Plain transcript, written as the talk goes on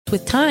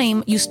with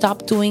time, you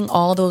stop doing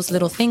all those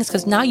little things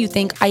because now you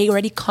think, I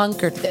already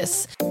conquered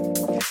this.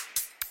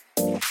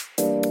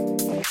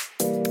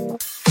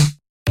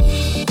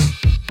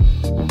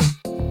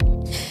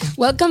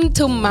 Welcome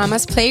to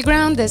Mama's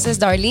Playground. This is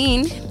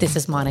Darlene. This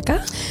is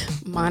Monica.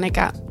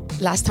 Monica,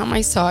 last time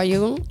I saw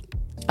you,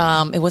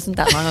 it wasn't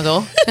that long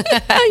ago.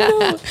 I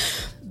know,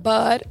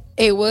 but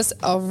it was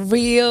a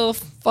real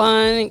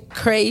fun,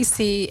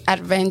 crazy,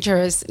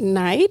 adventurous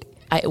night.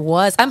 It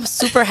was. I'm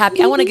super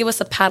happy. I want to give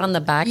us a pat on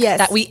the back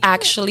that we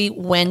actually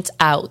went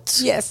out.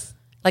 Yes.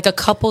 Like a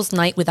couple's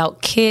night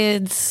without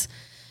kids.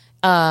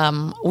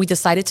 We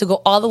decided to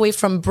go all the way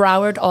from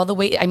Broward, all the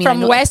way.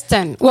 From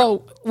Weston.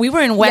 Well, we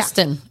were in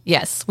Weston. Yeah.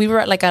 Yes, we were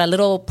at like a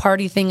little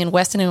party thing in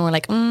Weston, and we're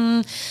like,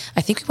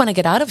 I think we want to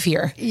get out of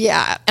here.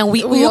 Yeah, and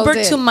we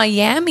Ubered to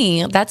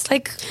Miami. That's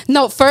like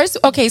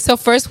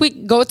first we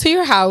go to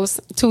your house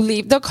to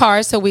leave the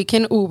car so we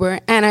can Uber.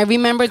 And I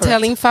remember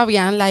telling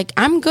Fabian, like,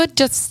 I'm good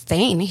just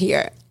staying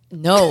here.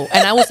 No.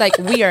 And I was like,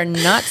 we are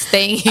not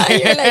staying here.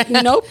 And you're like,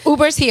 nope,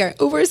 Uber's here.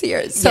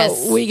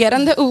 So we get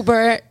on the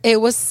Uber. It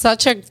was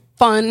such a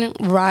fun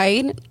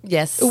ride.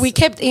 Yes. We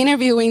kept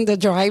interviewing the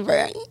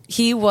driver.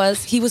 He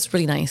was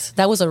really nice.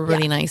 That was a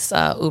really nice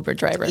Uber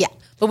driver. Yeah.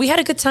 But we had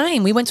a good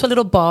time. We went to a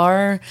little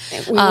bar.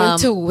 We went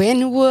to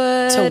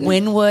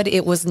Wynwood.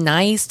 It was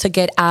nice to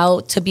get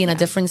out, to be in a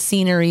different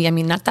scenery. I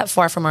mean, not that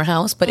far from our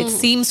house, but it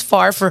seems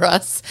far for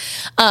us.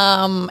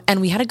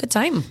 And we had a good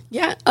time.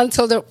 Yeah,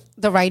 until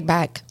the ride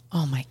back.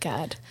 Oh, my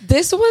God.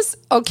 This was,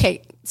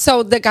 okay.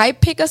 So the guy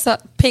picks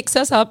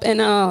us up in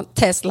a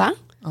Tesla.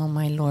 Oh,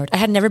 my Lord. I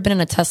had never been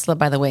in a Tesla,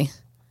 by the way.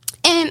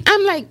 And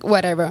I'm like,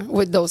 whatever,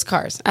 with those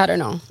cars. I don't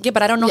know. Yeah,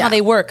 but I don't know how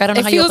they work. I don't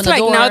know how you open the door. It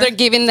feels like now they're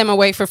giving them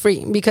away for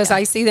free because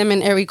I see them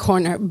in every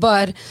corner.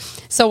 But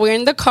so we're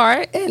in the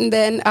car, and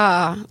then,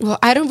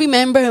 I don't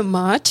remember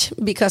much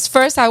because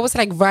first I was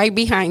like right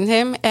behind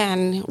him,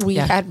 and we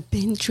had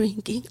been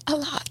drinking a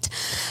lot.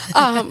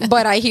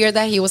 But I hear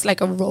that he was like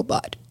a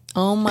robot.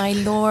 Oh, my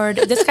Lord.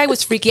 This guy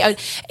was freaky.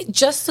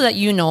 Just so that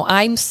you know,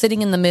 I'm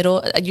sitting in the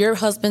middle. Your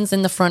husband's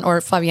in the front, or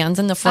Fabian's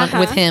in the front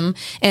with him.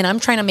 And I'm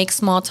trying to make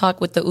small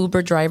talk with the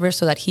Uber driver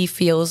so that he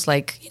feels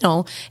like,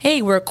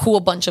 hey, we're a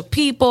cool bunch of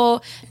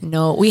people.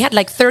 No, we had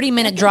like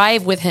 30-minute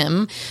drive with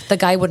him. The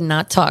guy would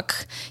not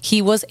talk.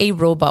 He was a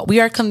robot.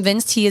 We are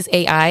convinced he is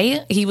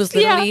AI. He was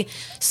literally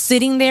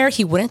sitting there.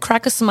 He wouldn't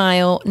crack a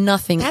smile,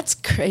 nothing. That's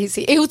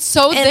crazy. It was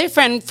so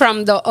different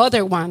from the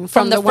other one,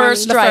 from the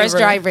first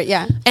driver.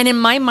 Yeah. And in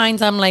my mind,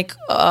 I'm like,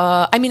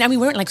 we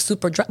weren't like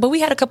super drunk, but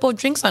we had a couple of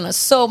drinks on us.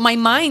 So my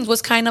mind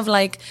was kind of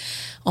like,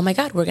 oh my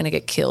God, we're going to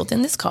get killed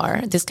in this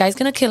car. This guy's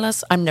going to kill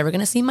us. I'm never going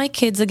to see my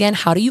kids again.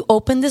 How do you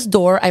open this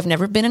door? I've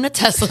never been in a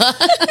Tesla.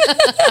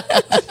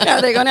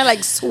 Are they going to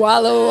like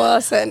swallow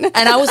us? And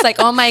I was like,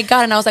 oh my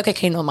God. And I was like,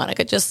 okay, no,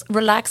 Monica, just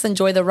relax,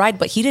 enjoy the ride.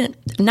 But he didn't,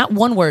 not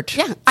one word.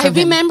 Yeah. I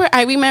remember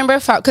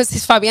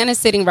because Fabian is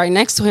sitting right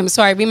next to him.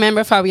 So I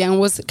remember Fabian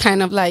was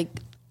kind of like,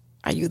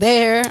 are you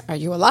there? Are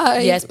you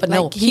alive? Yes, but like,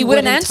 no, he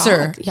wouldn't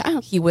answer. Talk.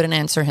 Yeah. He wouldn't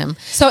answer him.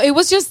 So it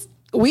was just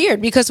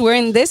weird because we're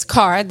in this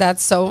car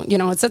that's so,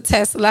 it's a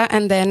Tesla,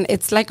 and then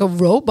it's like a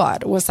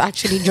robot was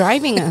actually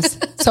driving us.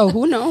 So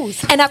who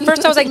knows? And at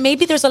first I was like,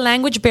 maybe there's a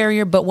language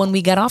barrier. But when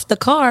we got off the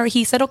car,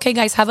 he said, okay,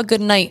 guys, have a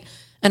good night.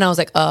 And I was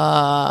like,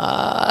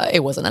 it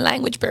wasn't a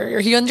language barrier.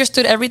 He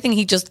understood everything.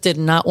 He just did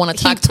not want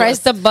to talk to us. He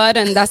pressed the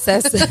button that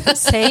says,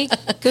 say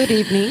good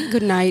evening,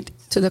 good night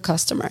to the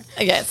customer.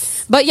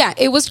 Yes. But yeah,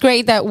 it was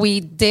great that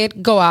we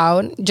did go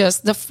out,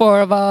 just the four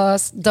of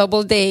us,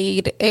 double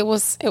date. It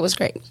was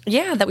great.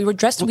 Yeah, that we were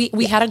dressed.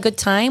 We had a good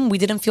time. We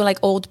didn't feel like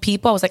old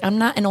people. I was like, I'm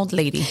not an old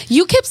lady.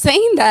 You kept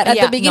saying that at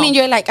the beginning. No.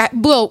 You're like,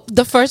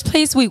 the first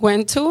place we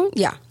went to,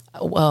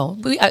 well,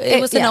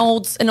 it was an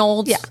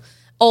old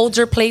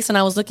older place, and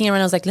I was looking around.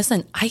 I was like,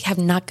 listen, I have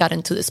not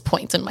gotten to this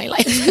point in my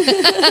life.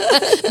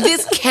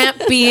 This can't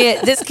be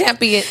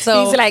it.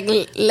 So he's like,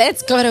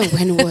 let's go to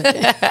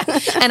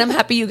Wynwood. And I'm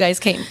happy you guys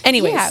came.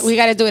 Anyways, we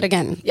got to do it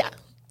again. Yeah.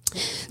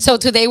 So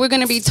today we're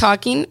going to be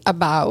talking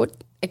about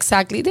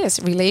exactly this: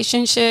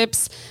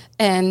 relationships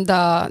and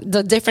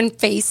the different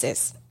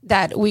phases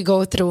that we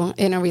go through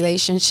in a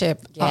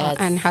relationship,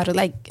 and how to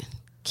like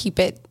keep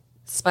it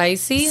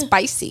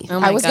spicy. Oh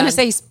I was going to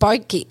say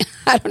sparky.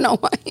 I don't know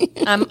why.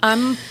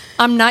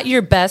 I'm not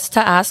your best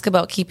to ask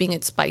about keeping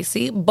it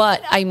spicy,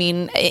 but I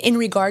mean, in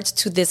regards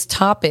to this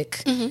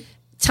topic,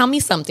 tell me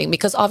something,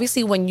 because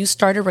obviously when you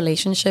start a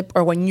relationship,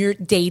 or when you're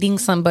dating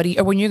somebody,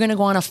 or when you're going to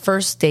go on a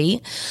first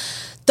date,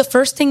 the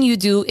first thing you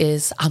do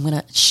is, I'm going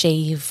to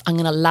shave. I'm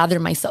going to lather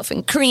myself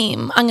in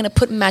cream. I'm going to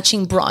put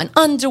matching bra and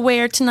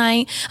underwear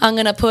tonight. I'm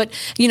going to put,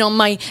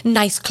 my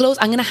nice clothes.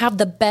 I'm going to have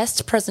the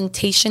best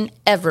presentation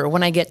ever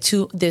when I get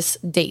to this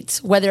date,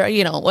 whether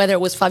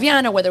it was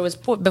Fabian or whether it was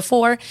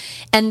before.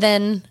 And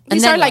then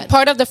these are like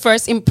part of the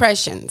first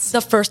impressions. The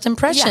first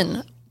impression.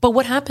 Yeah. But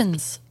what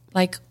happens?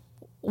 Like,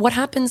 what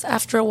happens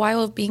after a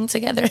while of being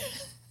together?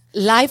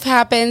 Life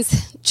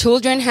happens.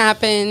 Children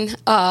happen.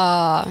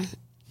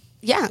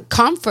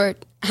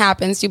 Comfort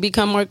happens. You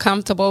become more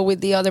comfortable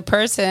with the other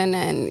person,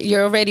 and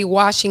you're already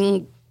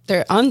washing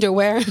their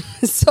underwear.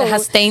 So It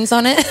has stains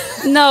on it.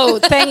 no,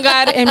 thank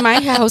God in my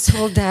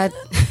household that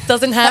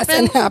Doesn't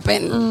happen. doesn't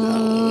happen.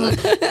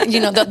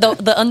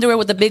 The underwear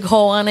with the big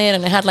hole on it,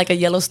 and it had like a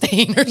yellow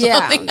stain or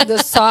Yeah, something. the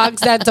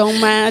socks that don't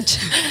match.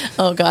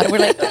 Oh God, we're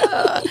like,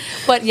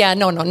 but yeah,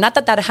 no, not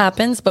that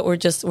happens, but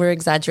we're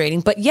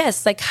exaggerating. But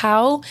yes, like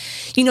how,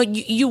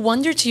 you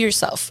wonder to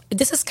yourself.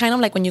 This is kind of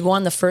like when you go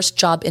on the first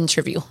job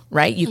interview,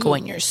 right? You go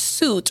in your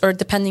suit, or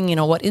depending,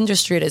 what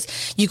industry it is,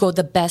 you go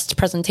the best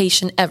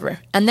presentation ever,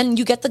 and then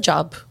you get the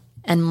job,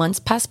 and months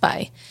pass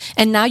by,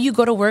 and now you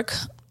go to work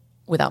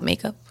without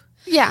makeup.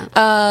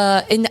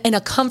 Yeah. In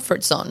a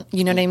comfort zone,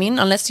 you know what I mean?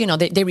 Unless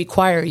they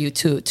require you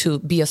to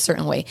be a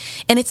certain way,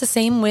 and it's the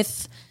same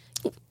with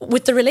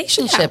the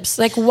relationships.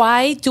 Yeah. Like,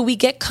 why do we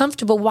get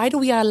comfortable? Why do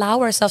we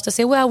allow ourselves to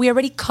say, "Well, we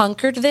already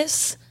conquered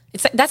this"?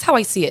 It's like, that's how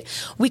I see it.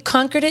 We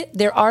conquered it;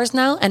 they're ours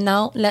now, and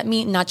now let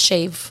me not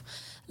shave.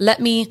 Let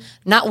me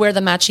not wear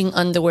the matching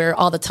underwear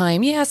all the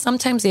time. Yeah,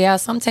 sometimes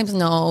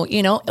no.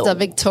 The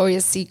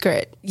Victoria's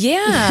Secret.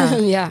 Yeah.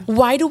 Yeah.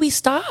 Why do we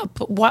stop?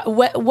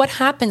 What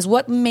happens?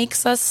 What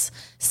makes us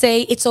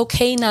say it's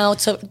okay now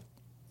to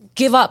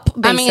give up,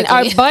 basically? I mean,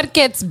 our butt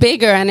gets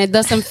bigger and it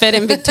doesn't fit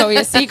in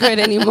Victoria's Secret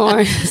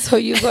anymore. So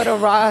you go to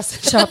Ross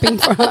shopping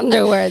for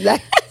underwear.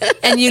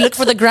 And you look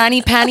for the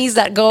granny panties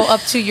that go up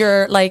to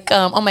your, like,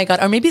 oh my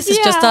God. Or maybe this is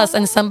just Yeah. us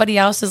and somebody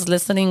else is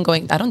listening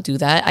going, I don't do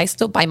that. I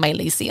still buy my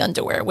lacy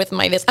underwear with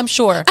my this. I'm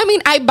sure. I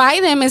mean, I buy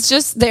them. It's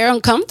just they're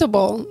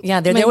uncomfortable. Yeah,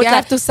 they're Maybe with I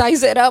have that- to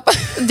size it up.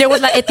 There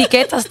was like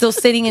etiqueta still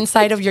sitting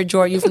inside of your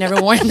drawer. You've never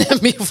worn them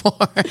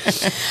before.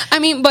 I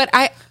mean, but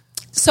I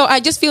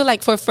just feel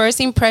like for first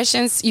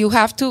impressions, you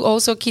have to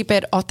also keep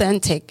it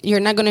authentic. You're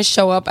not going to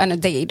show up on a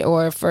date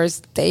or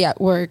first day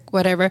at work,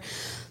 whatever,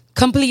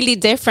 completely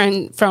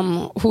different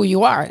from who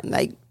you are,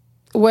 like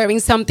wearing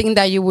something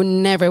that you would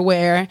never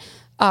wear.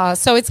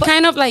 So it's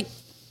kind of like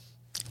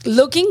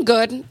looking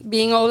good,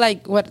 being all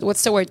like,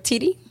 what's the word?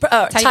 Tidy?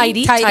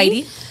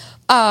 Tidy.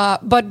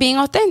 But being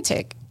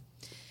authentic.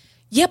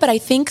 Yeah, but I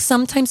think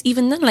sometimes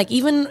even then, like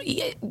even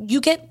you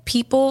get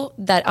people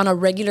that on a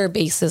regular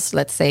basis,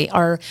 let's say,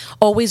 are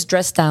always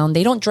dressed down.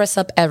 They don't dress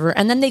up ever.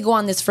 And then they go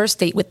on this first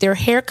date with their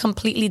hair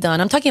completely done.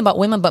 I'm talking about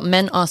women, but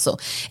men also.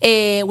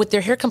 With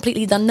their hair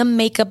completely done, the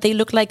makeup, they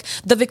look like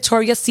the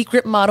Victoria's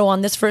Secret model on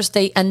this first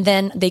date. And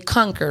then they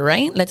conquer,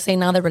 right? Let's say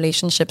now the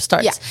relationship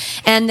starts. Yeah.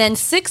 And then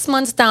 6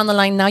 months down the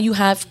line, now you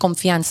have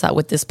confianza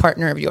with this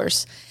partner of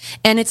yours.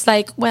 And it's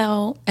like,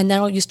 well, and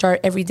now you start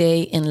every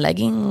day in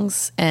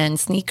leggings and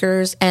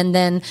sneakers, and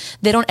then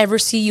they don't ever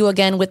see you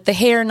again with the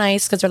hair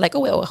nice because they're like,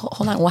 oh, wait,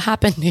 hold on, what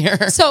happened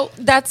here? So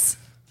that's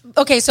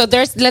okay. So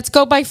let's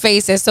go by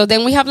phases. So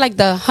then we have like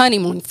the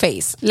honeymoon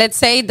phase. Let's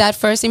say that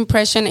first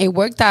impression, it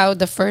worked out.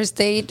 The first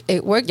date,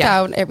 it worked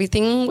out.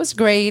 Everything was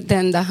great.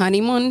 Then the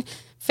honeymoon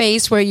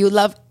phase where you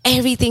love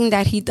everything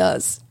that he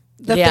does.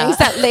 The things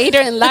that later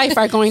in life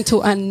are going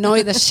to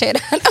annoy the shit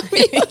out of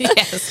you.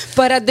 Yes.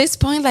 But at this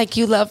point, like,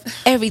 you love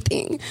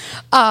everything.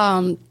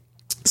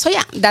 So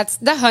yeah, that's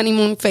the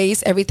honeymoon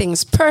phase.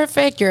 Everything's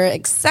perfect. You're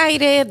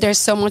excited. There's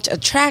so much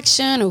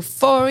attraction,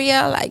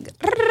 euphoria, like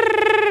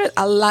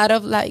a lot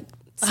of like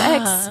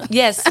sex.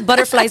 Yes,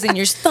 butterflies in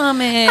your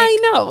stomach. I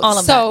know. All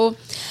of so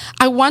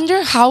I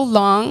wonder how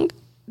long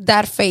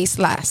that phase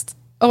lasts.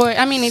 Or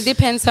I mean, it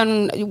depends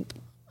on.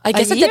 I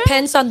guess A it year?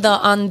 depends on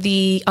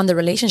the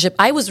relationship.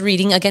 I was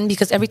reading again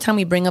because every time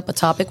we bring up a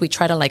topic, we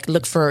try to like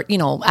look for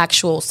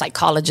actual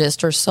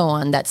psychologists or so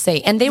on that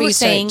say, and they were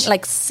saying Research.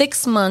 like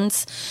 6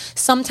 months,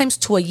 sometimes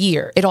to a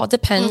year. It all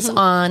depends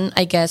on,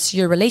 I guess,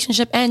 your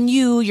relationship and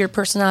your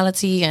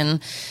personality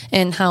and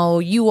how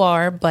you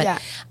are. But Yeah.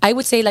 I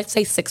would say, let's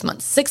say 6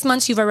 months. 6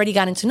 months, you've already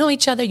gotten to know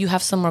each other. You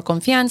have some more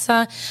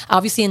confianza.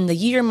 Obviously, in the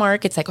year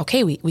mark, it's like,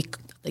 okay, we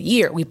the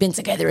year we've been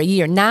together a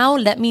year. Now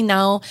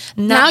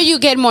Now you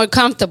get more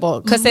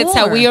comfortable because it's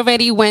how More. we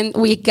already went.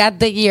 We got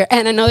the year.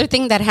 And another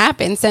thing that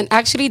happens, and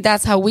actually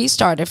that's how we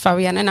started,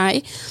 Fabian and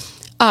I.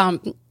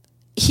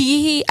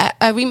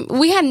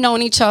 We had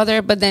known each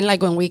other, but then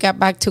like when we got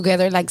back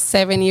together, like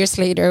 7 years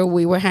later,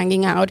 we were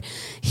hanging out.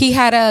 He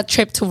had a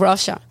trip to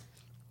Russia,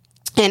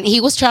 and he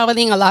was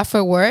traveling a lot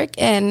for work.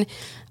 And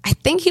I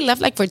think he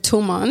left like for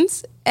 2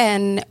 months,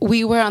 and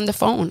we were on the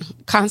phone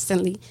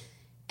constantly.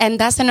 And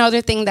that's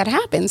another thing that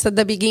happens. At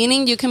the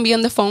beginning, you can be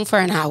on the phone for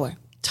an hour.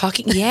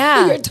 talking.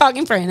 Yeah. You're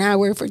talking for an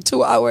hour, for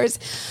 2 hours.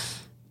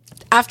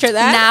 After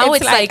that, Now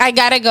it's it's like- I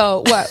gotta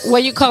go. What are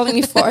you calling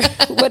me for?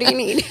 What do you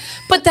need?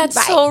 But that's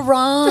Bye. so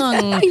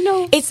wrong. I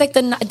know. It's like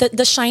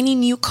the shiny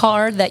new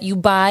car that you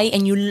buy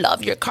and you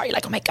love your car. You're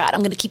like, oh my God, I'm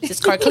going to keep this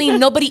car clean.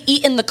 Nobody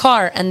eat in the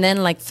car. And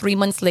then like 3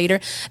 months later,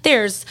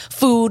 there's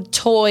food,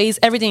 toys,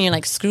 everything. You're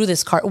like, screw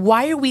this car.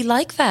 Why are we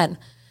like that?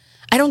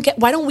 I don't get,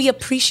 why don't we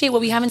appreciate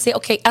what we have and say,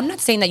 okay, I'm not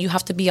saying that you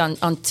have to be on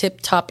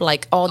tip top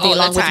like all day All the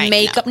long with time,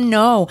 makeup.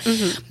 No.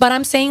 But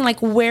I'm saying like,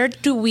 where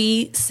do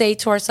we say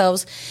to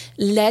ourselves,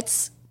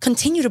 let's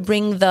continue to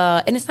bring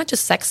and it's not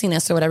just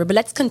sexiness or whatever, but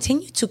let's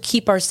continue to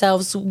keep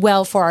ourselves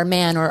well for our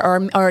man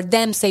or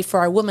them say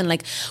for our woman.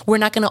 Like, we're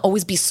not going to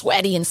always be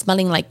sweaty and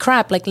smelling like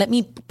crap. Like, let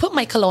me put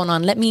my cologne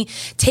on. Let me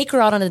take her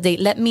out on a date.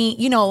 Let me,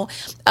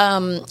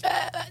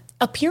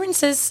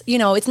 appearances,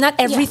 it's not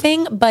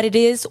everything, but it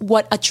is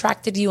what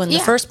attracted you in the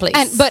first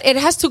place. But it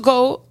has to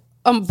go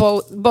on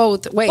both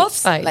ways. Both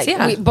sides,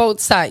 both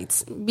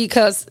sides.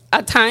 Because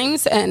at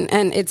times, and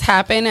it's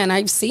happened, and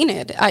I've seen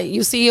it.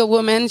 You see a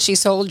woman,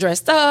 she's all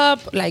dressed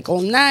up, like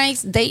all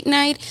nice, date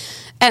night,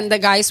 and the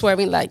guy's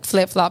wearing like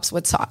flip-flops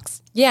with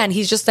socks. Yeah, and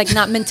he's just like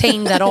not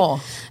maintained at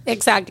all.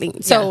 Exactly.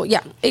 So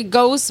it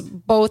goes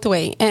both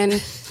ways. And,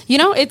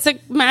 it's a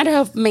matter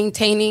of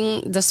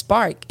maintaining the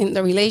spark in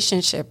the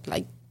relationship,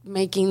 like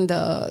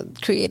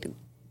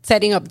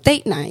setting up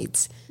date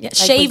nights. Yeah, like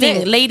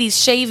shaving, ladies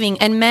shaving,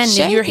 and men,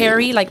 if you're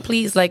hairy, like,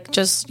 please, like,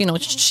 just,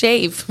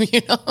 shave,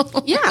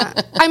 Yeah.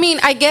 I mean,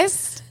 I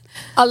guess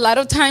a lot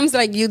of times,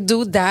 like, you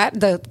do that,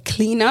 the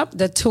cleanup,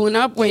 the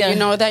tune-up, when you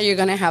know that you're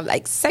going to have,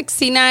 like,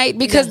 sexy night,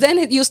 because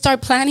then you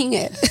start planning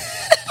it.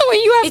 When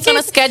you have kids, on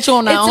a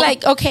schedule now. It's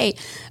like, okay.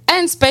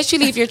 And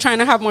especially if you're trying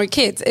to have more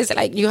kids, it's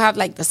like you have,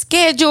 like, the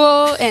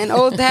schedule and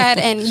all that,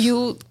 and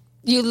you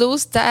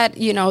lose that,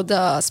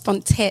 the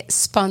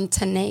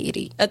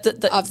spontaneity of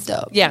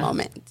the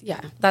moment.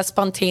 Yeah. That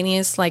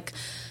spontaneous, like,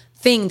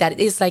 thing that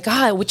is like,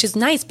 which is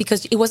nice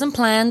because it wasn't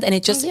planned, and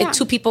it just,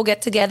 two people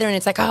get together and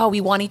it's like, we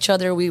want each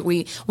other.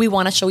 We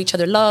want to show each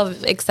other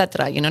love,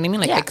 etc. You know what I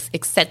mean? Like,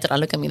 etc.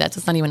 Look at me.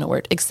 That's not even a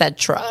word,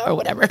 etc. or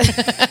whatever.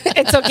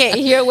 It's okay.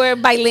 Here we're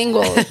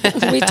bilingual.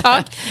 We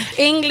talk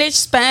English,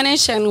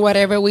 Spanish, and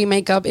whatever we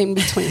make up in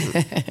between.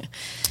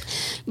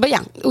 But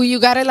yeah, you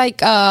gotta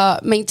like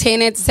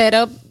maintain it, set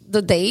up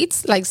the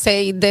dates. Like,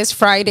 say this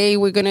Friday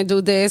we're gonna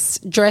do this,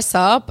 dress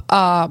up,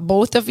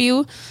 both of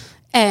you.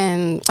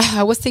 And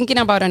I was thinking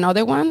about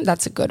another one.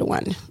 That's a good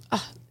one.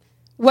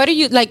 What do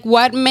you like?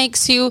 What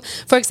makes you?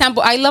 For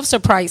example, I love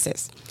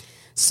surprises.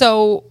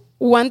 So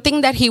one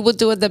thing that he would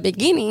do at the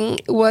beginning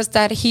was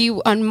that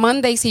on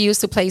Mondays he used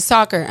to play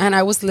soccer, and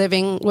I was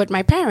living with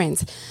my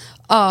parents.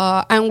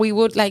 And we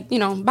would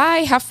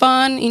bye, have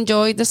fun,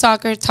 enjoy the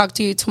soccer, talk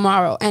to you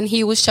tomorrow. And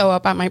he would show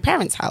up at my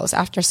parents' house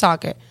after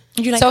soccer.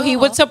 So he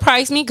would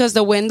surprise me because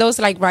the window's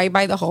like right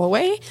by the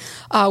hallway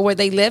where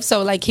they live.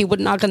 So like he would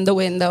knock on the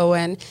window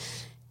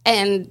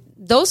and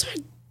those are,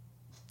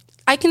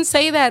 I can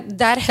say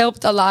that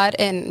helped a lot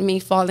in me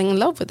falling in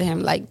love with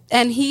him. Like,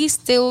 and he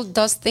still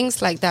does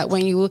things like that.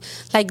 When you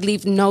like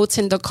leave notes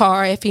in the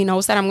car, if he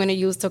knows that I'm going to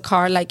use the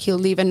car, like he'll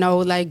leave a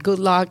note like good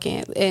luck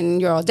in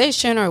your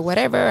audition or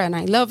whatever, and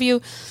I love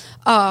you.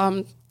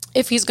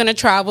 If he's going to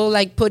travel,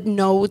 like put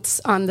notes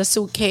on the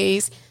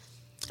suitcase.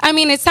 I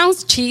mean, it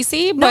sounds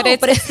cheesy, but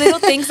it's little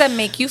things that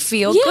make you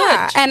feel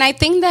good. And I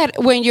think that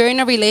when you're in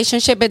a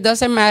relationship, it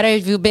doesn't matter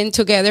if you've been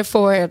together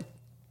for,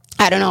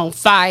 I don't know,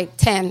 5,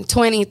 10,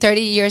 20,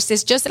 30 years.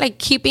 It's just like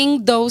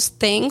keeping those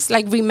things,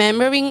 like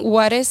remembering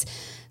what is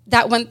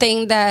that one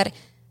thing that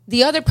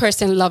the other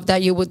person loved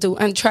that you would do,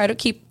 and try to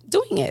keep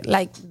doing it.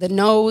 Like the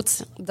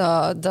notes,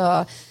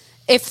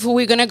 if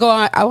we're going to go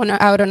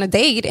out on a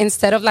date,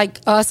 instead of like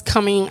us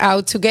coming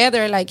out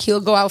together, like he'll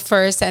go out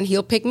first and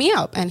he'll pick me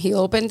up and he'll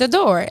open the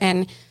door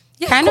and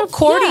kind of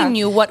courting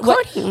you,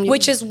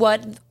 which is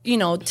what,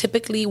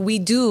 typically we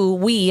do,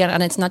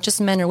 and it's not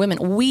just men or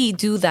women, we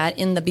do that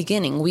in the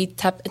beginning. We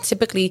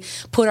typically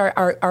put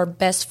our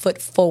best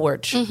foot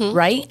forward,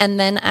 right? And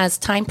then as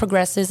time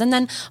progresses, and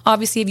then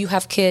obviously if you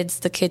have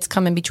kids, the kids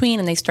come in between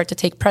and they start to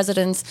take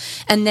precedence.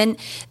 And then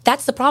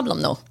that's the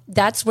problem though.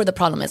 That's where the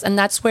problem is. And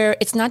that's where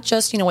it's not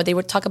just, what they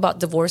would talk about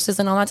divorces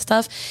and all that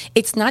stuff.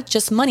 It's not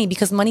just money,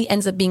 because money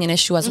ends up being an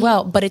issue as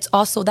well. But it's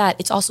also that.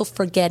 It's also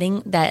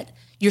forgetting that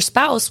your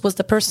spouse was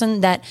the person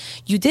that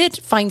you did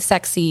find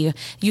sexy.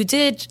 You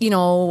did,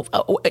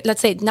 let's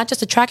say not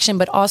just attraction,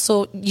 but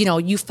also,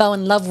 you fell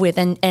in love with,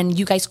 and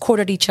you guys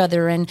courted each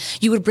other, and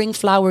you would bring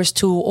flowers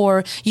to,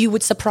 or you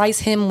would surprise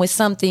him with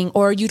something,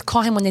 or you'd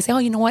call him when they say, oh,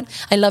 you know what?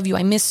 I love you.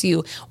 I miss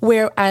you.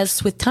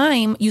 Whereas with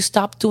time, you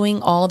stop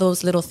doing all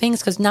those little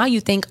things because now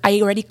you think,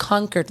 I already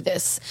conquered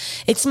this.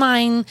 It's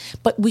mine,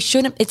 but we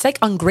shouldn't. It's like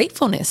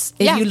ungratefulness.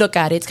 If you look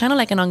at it, it's kind of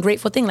like an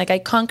ungrateful thing. Like I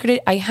conquered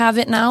it. I have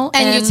it now.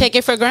 And you take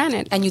it for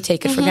granted. And you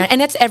take it for granted. And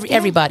that's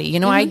everybody.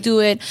 I do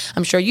it.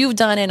 I'm sure you've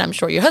done it. I'm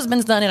sure your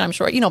husband's done it. I'm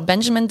sure,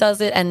 Benjamin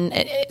does it. And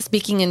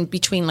speaking in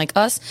between like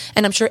us,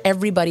 and I'm sure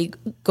everybody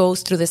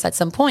goes through this at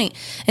some point.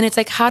 And it's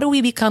like, how do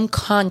we become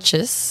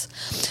conscious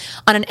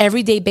on an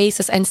everyday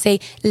basis and say,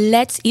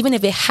 even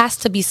if it has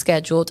to be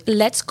scheduled,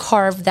 let's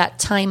carve that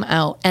time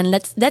out and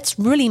let's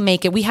really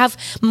make it. We have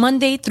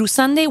Monday through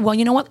Sunday. Well,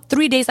 you know what?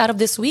 3 days out of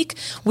this week,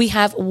 we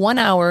have 1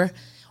 hour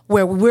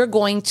where we're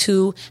going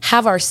to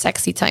have our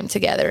sexy time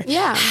together.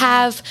 Yeah.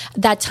 Have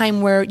that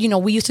time where,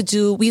 we used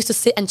to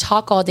sit and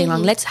talk all day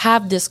long. Let's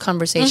have this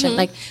conversation,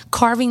 like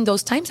carving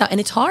those times out. And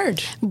it's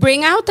hard.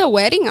 Bring out the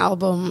wedding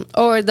album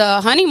or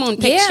the honeymoon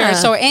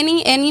pictures or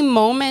any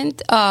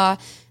moment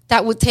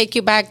that would take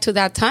you back to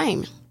that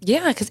time.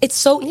 Yeah, because it's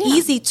so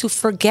easy to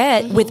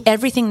forget with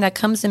everything that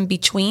comes in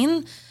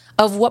between.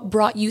 of what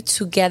brought you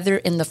together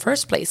in the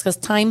first place. Because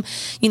time,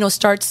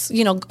 starts,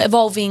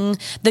 evolving.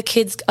 The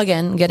kids,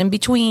 again, get in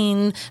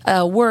between,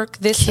 work,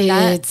 this and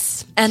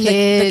that. And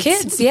the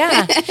kids,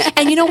 yeah.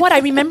 And you know what? I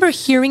remember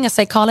hearing a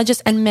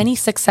psychologist and many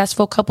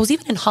successful couples,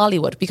 even in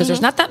Hollywood, because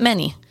there's not that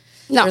many.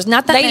 No, there's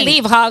not that they many.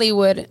 leave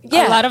Hollywood.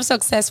 Yeah. A lot of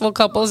successful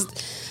couples,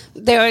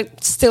 they're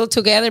still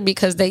together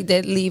because they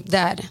did leave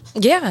that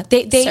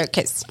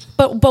circus.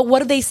 But what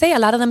did they say? A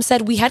lot of them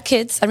said, we had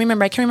kids. I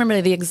can't remember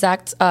the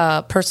exact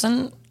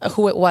person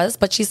who it was,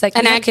 but she's like,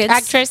 an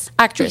actress.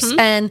 Mm-hmm.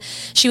 And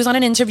she was on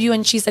an interview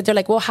and she said, they're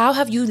like, well, how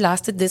have you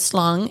lasted this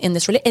long in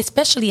this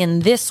especially in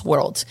this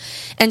world?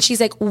 And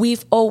she's like,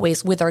 we've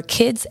always, with our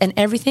kids and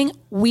everything,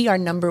 we are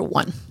number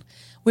one.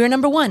 We are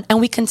number one, and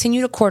we continue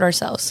to court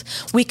ourselves.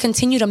 We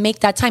continue to make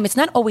that time. It's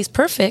not always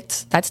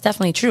perfect. That's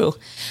definitely true.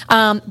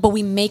 But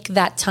we make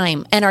that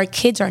time, and our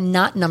kids are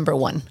not number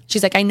one.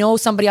 She's like, I know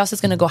somebody else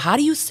is going to go, how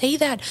do you say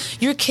that?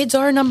 Your kids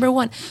are number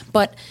one.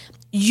 But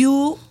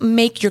you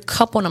make your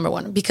couple number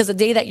one, because the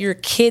day that your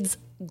kids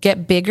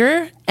get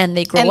bigger and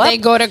they grow up, they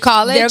go to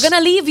college, they're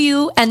gonna leave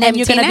you, and then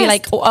you're gonna be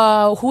like,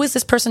 who is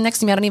this person next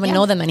to me? I don't even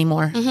know them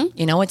anymore.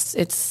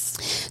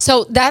 It's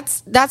so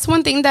that's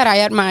one thing that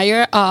I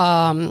admire.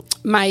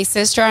 My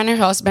sister and her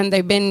husband,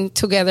 they've been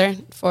together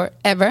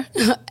forever,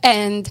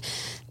 and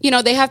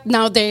they have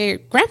now their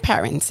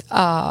grandparents,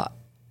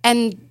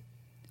 and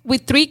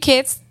with 3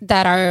 kids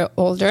that are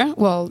older.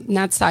 Well,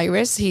 not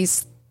Cyrus,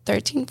 he's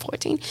 13,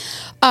 14,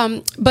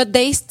 but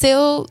they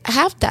still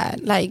have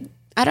that, like,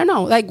 I don't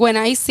know. Like, when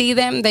I see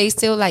them, they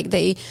still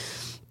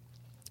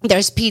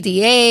there's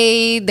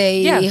PDA,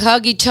 they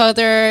hug each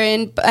other,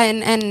 and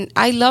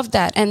I love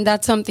that. And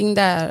that's something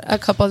that a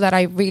couple that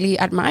I really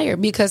admire,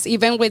 because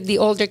even with the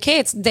older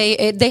kids,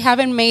 they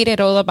haven't made it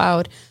all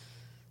about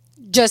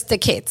just the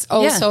kids,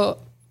 also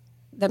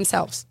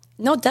themselves.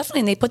 No, definitely.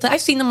 And they put I've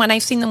seen them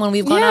when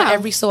we've gone out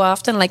every so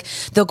often. Like,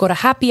 they'll go to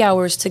happy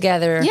hours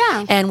together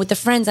and with the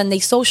friends, and they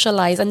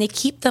socialize and they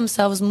keep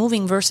themselves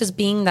moving, versus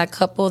being that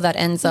couple that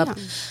ends up,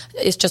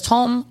 it's just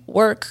home,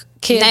 work,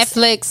 kids,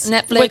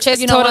 Netflix, which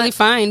is totally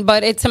fine.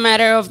 But it's a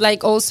matter of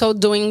also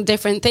doing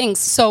different things.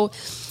 So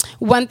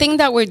one thing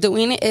that we're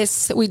doing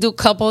is we do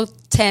couple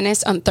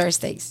tennis on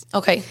Thursdays.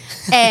 Okay.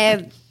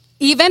 And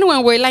even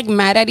when we're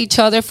mad at each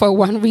other for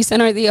one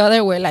reason or the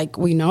other, we're like,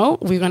 we're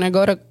going to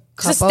go to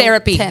it's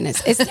therapy.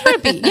 Tennis. It's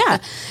therapy, yeah.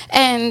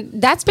 And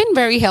that's been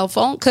very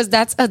helpful, because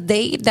that's a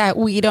day that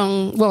we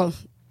don't, well,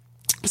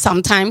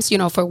 sometimes,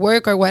 for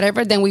work or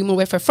whatever, then we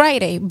move it for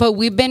Friday. But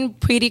we've been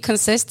pretty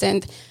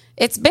consistent.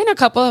 It's been a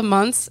couple of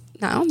months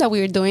now that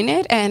we're doing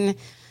it, and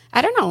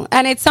I don't know.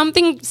 And it's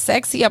something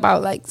sexy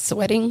about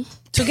sweating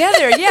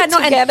together. Yeah,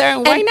 no, together.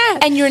 Why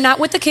not? And you're not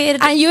with the kid,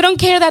 and you don't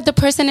care that the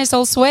person is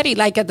all sweaty.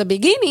 Like, at the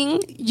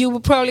beginning, you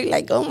would probably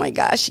oh my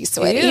gosh, she's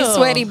sweaty, he's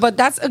sweaty. But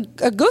that's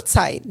a good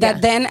side.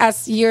 That then,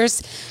 as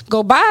years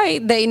go by,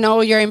 they know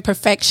your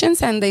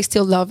imperfections and they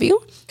still love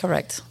you.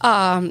 Correct.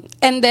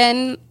 And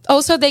then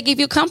also they give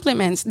you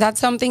compliments. That's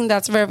something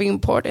that's very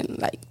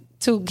important.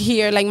 To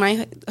hear,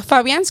 my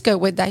Fabian's good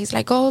with that. He's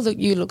like, oh, look,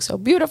 you look so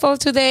beautiful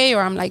today.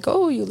 Or I'm like,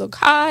 oh, you look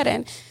hot.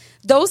 And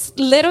those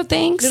little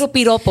things. Little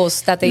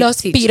piropos that they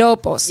teach.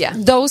 Piropos. Yeah.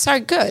 Those are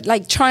good.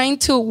 Trying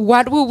to,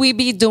 what would we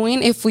be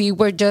doing if we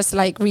were just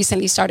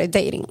recently started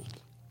dating?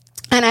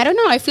 And I don't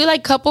know. I feel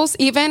like couples,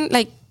 even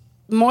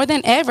more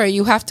than ever,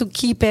 you have to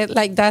keep it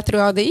like that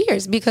throughout the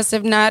years, because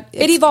if not,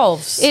 it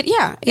evolves. It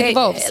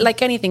evolves.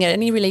 Like anything,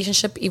 any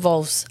relationship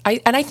evolves.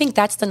 I think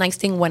that's the nice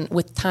thing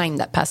with time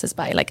that passes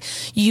by.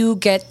 You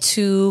get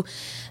to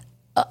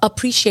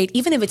appreciate,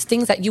 even if it's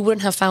things that you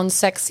wouldn't have found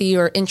sexy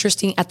or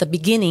interesting at the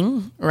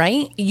beginning,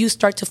 right? You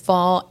start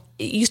to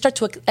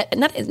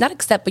not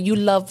accept, but you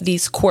love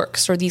these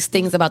quirks or these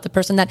things about the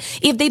person that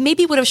if they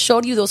maybe would have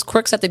showed you those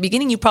quirks at the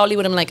beginning, you probably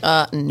would have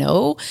been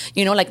no,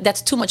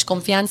 that's too much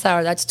confianza,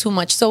 or that's too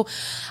much. So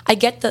I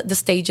get the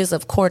stages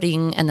of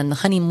courting, and then the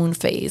honeymoon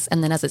phase,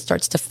 and then as it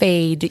starts to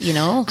fade,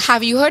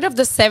 Have you heard of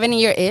the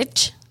 7-year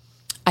itch?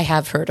 I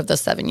have heard of the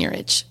 7-year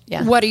itch.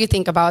 Yeah. What do you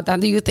think about that?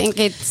 Do you think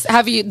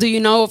do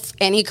you know of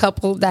any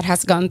couple that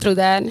has gone through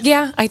that?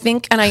 Yeah, I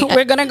think, and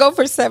we're going to go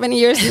for 7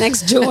 years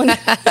next June.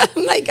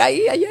 I'm like,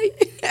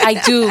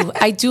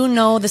 I do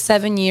know the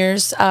 7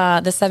 years,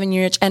 the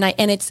 7-year itch, and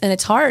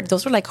it's hard.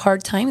 Those were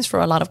hard times for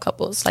a lot of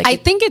couples. I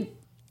think it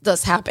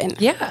does happen.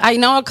 Yeah. I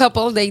know a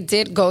couple, they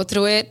did go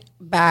through it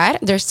bad.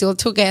 They're still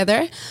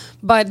together,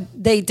 but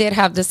they did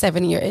have the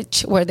 7-year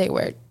itch where they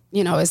were,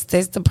 is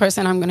this the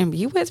person I'm going to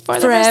be with for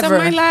the rest of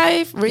my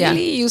life? Really?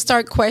 Yeah. You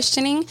start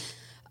questioning.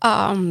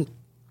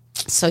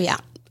 So yeah,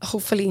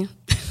 hopefully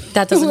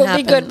That doesn't we'll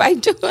happen. be good by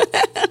June.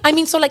 I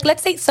mean, so like,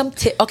 let's say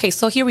okay,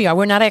 so here we are.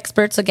 We're not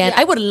experts again.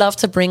 I would love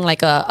to bring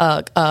like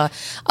a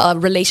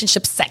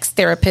relationship sex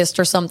therapist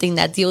or something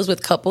that deals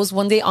with couples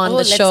one day on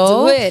the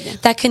show. Let's do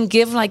it. That can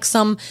give like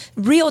some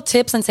real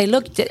tips and say,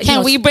 look,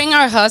 Can we bring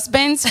our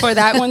husbands for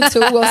that one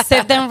too? We'll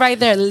sit them right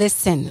there.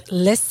 Listen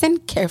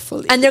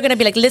carefully. And they're going to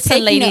be like, listen,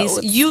 Take ladies,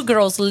 notes. you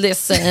girls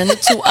listen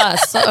to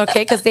us,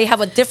 okay? Because they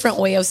have a different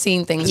way of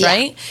seeing things,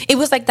 right? It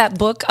was like that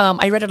book.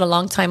 I read it a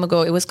long time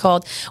ago. It was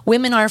called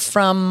Women Are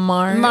From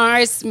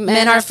Mars,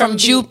 Men Are From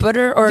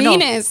Jupiter. Or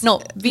Venus.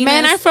 No, Venus.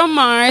 Men are from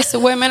Mars,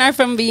 women are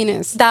from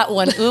Venus. That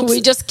one. Oops.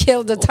 We just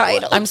killed the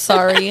title. I'm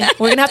sorry.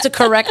 We're going to have to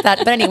correct that.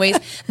 But anyways,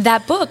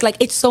 that book, like,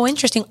 it's so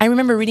interesting. I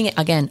remember reading it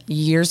again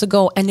years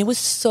ago, and it was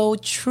so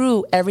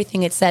true,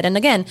 everything it said. And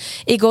again,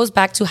 it goes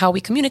back to how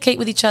we communicate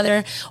with each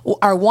other,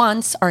 our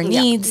wants, our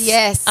needs,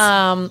 Yes.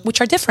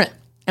 which are different.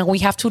 And we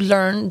have to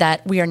learn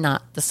that we are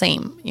not the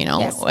same, you know?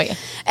 Yes.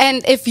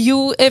 And if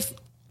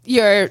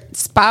your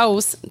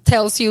spouse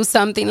tells you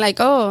something like,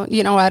 oh,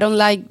 you know, I don't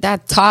like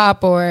that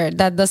top, or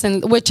that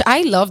doesn't, which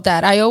I love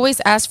that. I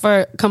always ask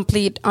for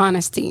complete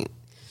honesty.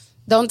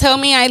 Don't tell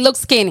me I look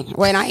skinny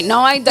when I know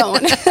I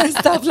don't.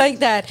 Stuff like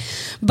that.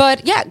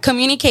 But yeah,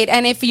 communicate.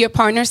 And if your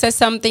partner says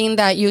something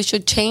that you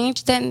should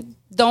change, then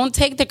don't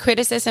take the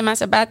criticism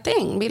as a bad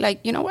thing. Be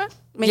like, you know what?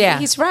 Maybe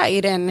he's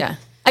right. And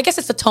I guess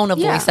it's the tone of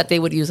voice that they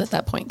would use at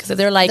that point. Because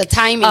they're like, the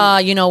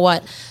timing. You know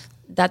what?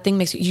 That thing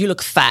makes you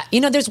look fat. You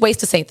know, there's ways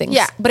to say things.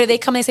 Yeah. But if they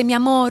come and say, mi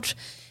amor,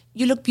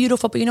 you look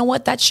beautiful, but you know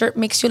what? That shirt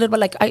makes you a little bit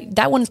like,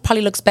 that one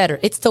probably looks better.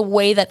 It's the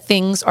way that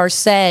things are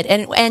said.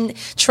 And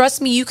trust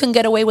me, you can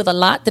get away with a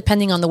lot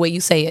depending on the way you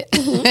say it.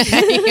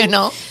 You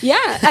know?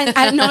 Yeah. And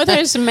I know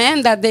there's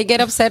men that they get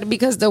upset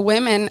because the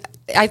women,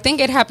 I think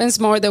it happens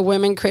more the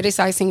women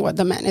criticizing what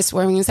the man is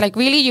wearing. It's like,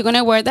 really? You're going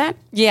to wear that?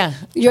 Yeah.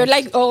 You're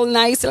like all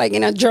nice, like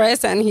in a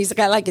dress, and he's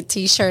got like a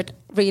t-shirt.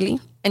 Really?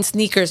 And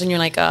sneakers, and you're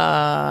like,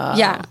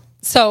 Yeah.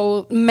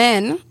 So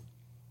men,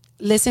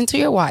 listen to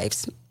your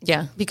wives.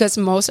 Yeah. Because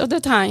most of the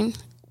time,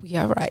 we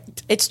are right.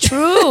 It's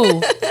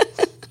true.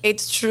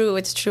 It's true.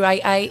 It's true.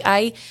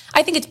 I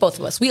think it's both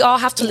of us. We all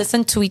have to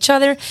listen to each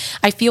other.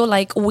 I feel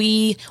like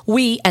we,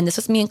 and this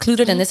is me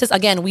included, and this is,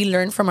 again, we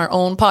learn from our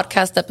own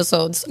podcast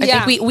episodes. I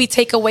think we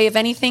take away, if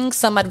anything,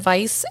 some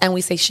advice, and we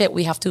say, shit,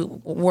 we have to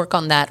work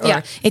on that,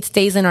 or it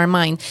stays in our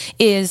mind,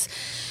 is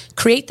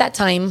create that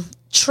time.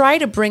 Try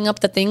to bring up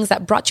the things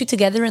that brought you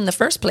together in the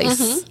first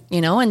place, you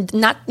know, and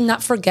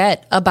not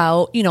forget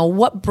about, you know,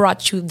 what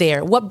brought you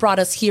there, what brought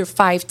us here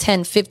 5,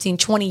 10, 15,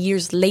 20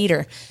 years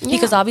later.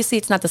 Because obviously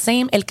it's not the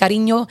same. El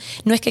cariño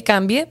no es que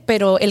cambie,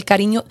 pero el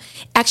cariño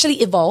actually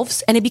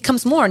evolves and it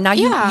becomes more. Now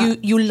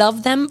you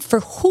love them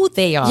for who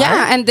they are.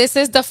 Yeah, and this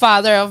is the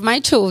father of my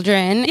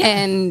children. Yeah.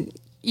 And,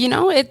 you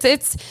know, it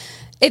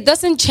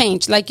doesn't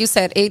change. Like you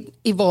said, it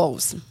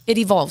evolves. It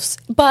evolves.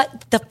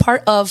 But the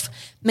part of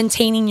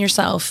maintaining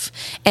yourself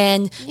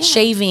and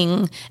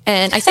shaving,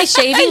 and I say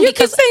shaving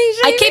because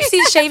I keep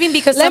saying shaving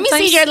because let me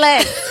see your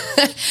leg.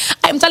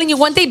 I'm telling you,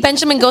 one day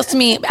Benjamin goes to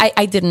me,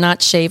 I did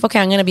not shave. Okay,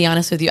 I'm going to be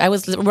honest with you. I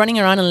was running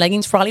around in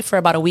leggings probably for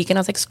about a week, and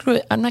I was like, screw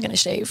it, I'm not going to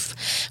shave.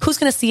 Who's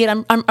going to see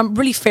it? I'm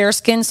really fair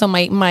skinned, so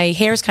my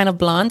hair is kind of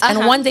blonde.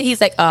 And one day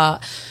he's like,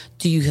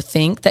 do you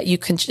think that you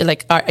can,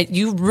 like,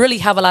 you really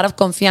have a lot of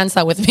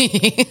confianza with me?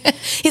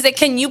 He's like,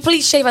 can you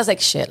please shave? I was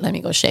like, shit, let me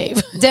go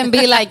shave. Then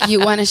be like, you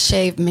want to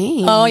shave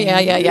me? Oh,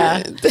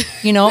 yeah.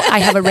 You know, I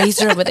have a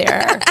razor over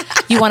there.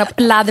 You want to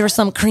lather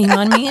some cream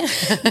on me?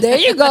 There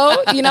you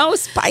go. You know,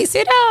 spice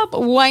it up.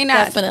 Why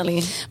not?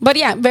 Definitely. But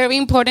yeah, very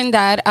important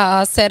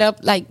that set up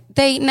like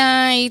date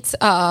nights,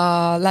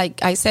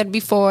 like I said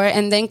before,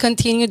 and then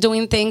continue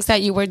doing things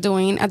that you were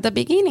doing at the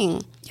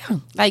beginning. Yeah.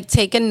 Like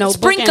take a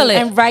notebook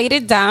and write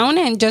it down,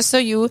 and just so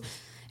you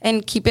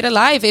and keep it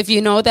alive. If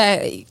you know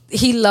that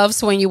he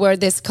loves when you wear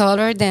this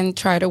color, then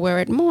try to wear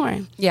it more.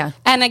 Yeah.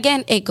 And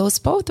again, it goes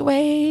both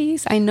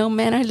ways. I know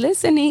men are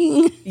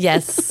listening.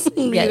 Yes.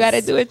 You got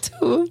to do it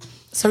too.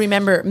 So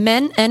remember,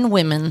 men and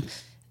women,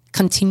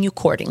 continue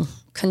courting.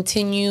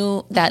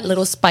 Continue that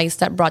little spice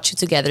that brought you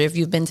together if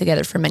you've been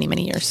together for many,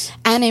 many years.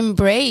 And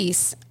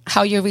embrace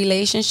how your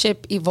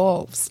relationship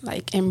evolves.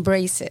 Like,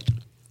 embrace it.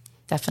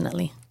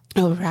 Definitely.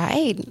 All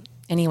right.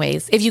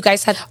 Anyways, if you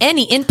guys have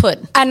any input.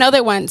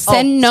 Another one,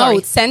 send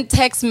notes, send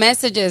text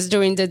messages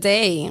during the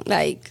day.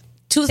 Like,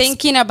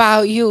 thinking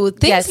about you.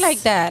 Things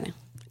like that.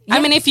 Yeah. I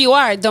mean, if you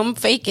are, don't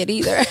fake it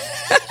either.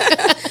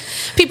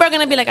 People are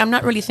going to be like, I'm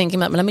not really thinking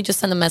about them. Let me just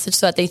send a message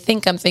so that they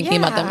think I'm thinking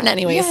about them. And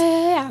anyways.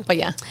 Yeah. But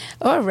yeah.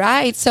 All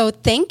right. So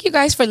thank you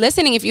guys for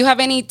listening. If you have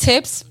any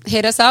tips,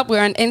 hit us up.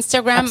 We're on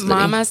Instagram,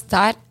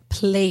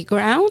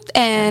 mamas.playground.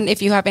 And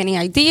if you have any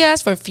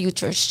ideas for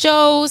future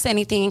shows,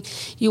 anything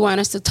you want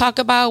us to talk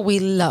about, we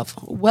love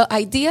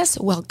ideas.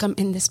 Welcome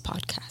in this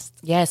podcast.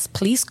 Yes.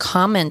 Please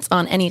comment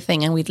on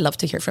anything and we'd love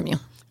to hear from you.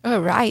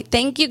 All right.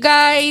 Thank you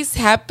guys.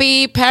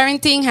 Happy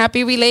parenting,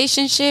 happy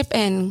relationship,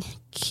 and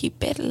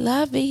keep it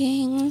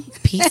loving.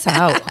 Peace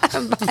out.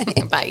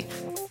 Bye. Bye.